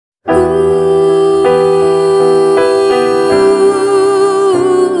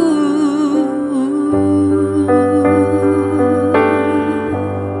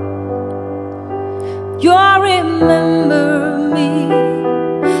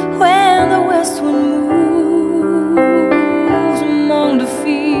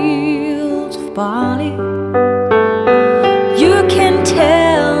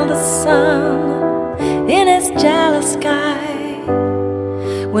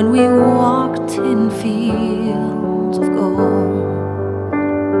when we walked in fields of gold.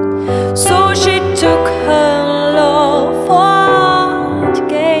 So she took her love for to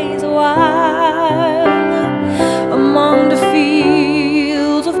gaze a while among the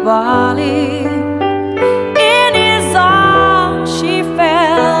fields of barley. In his arms she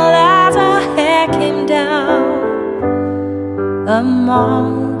fell as her hair came down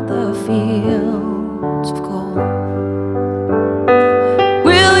among the fields of gold.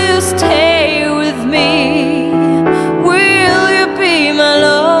 Will you stay with me? Will you be my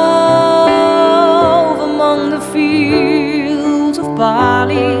love among the fields of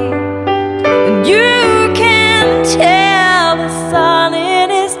barley? And you can tell the sun in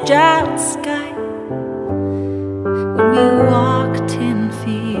his jealous sky when we walked in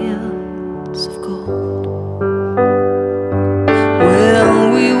fields of gold. Well,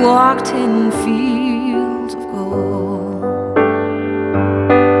 we walked in fields of gold.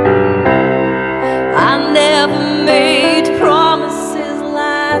 I never made promises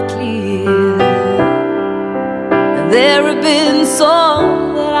lightly, and there have been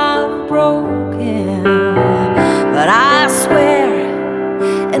some that I've broken, but I swear,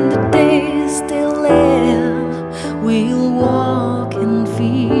 and the days still live, we'll walk in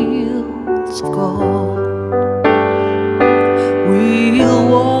fields of gold. We'll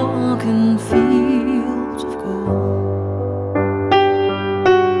walk in fields of gold.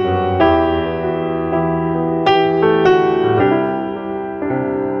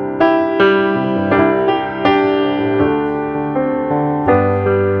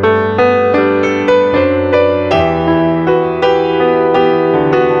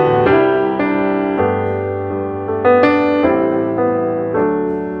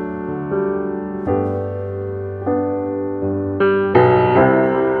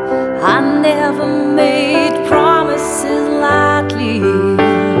 I never made promises lightly,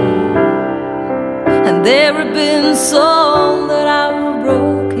 and there have been some that I've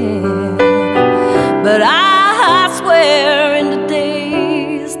broken, but I swear in the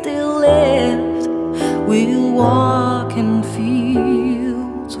days still left, we'll walk in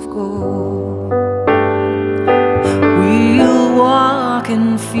fields of gold. We'll walk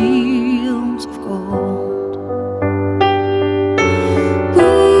in fields of gold.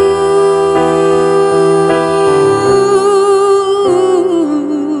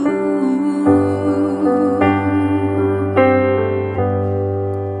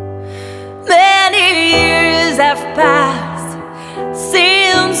 Past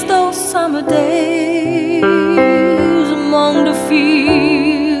since those summer days among the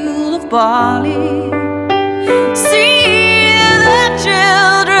field of barley. See the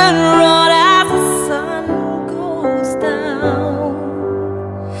children run as the sun goes down,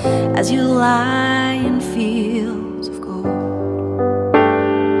 as you lie in fields of gold.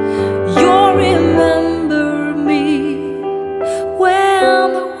 You'll remember me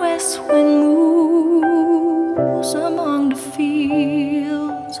when the west wind moves among the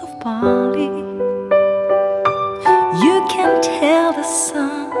fields of barley. You can tell the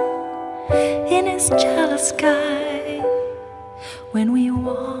sun in his jealous sky when we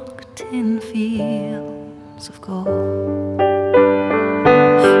walked in fields of gold.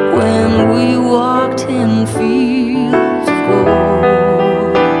 When we walked in fields of gold.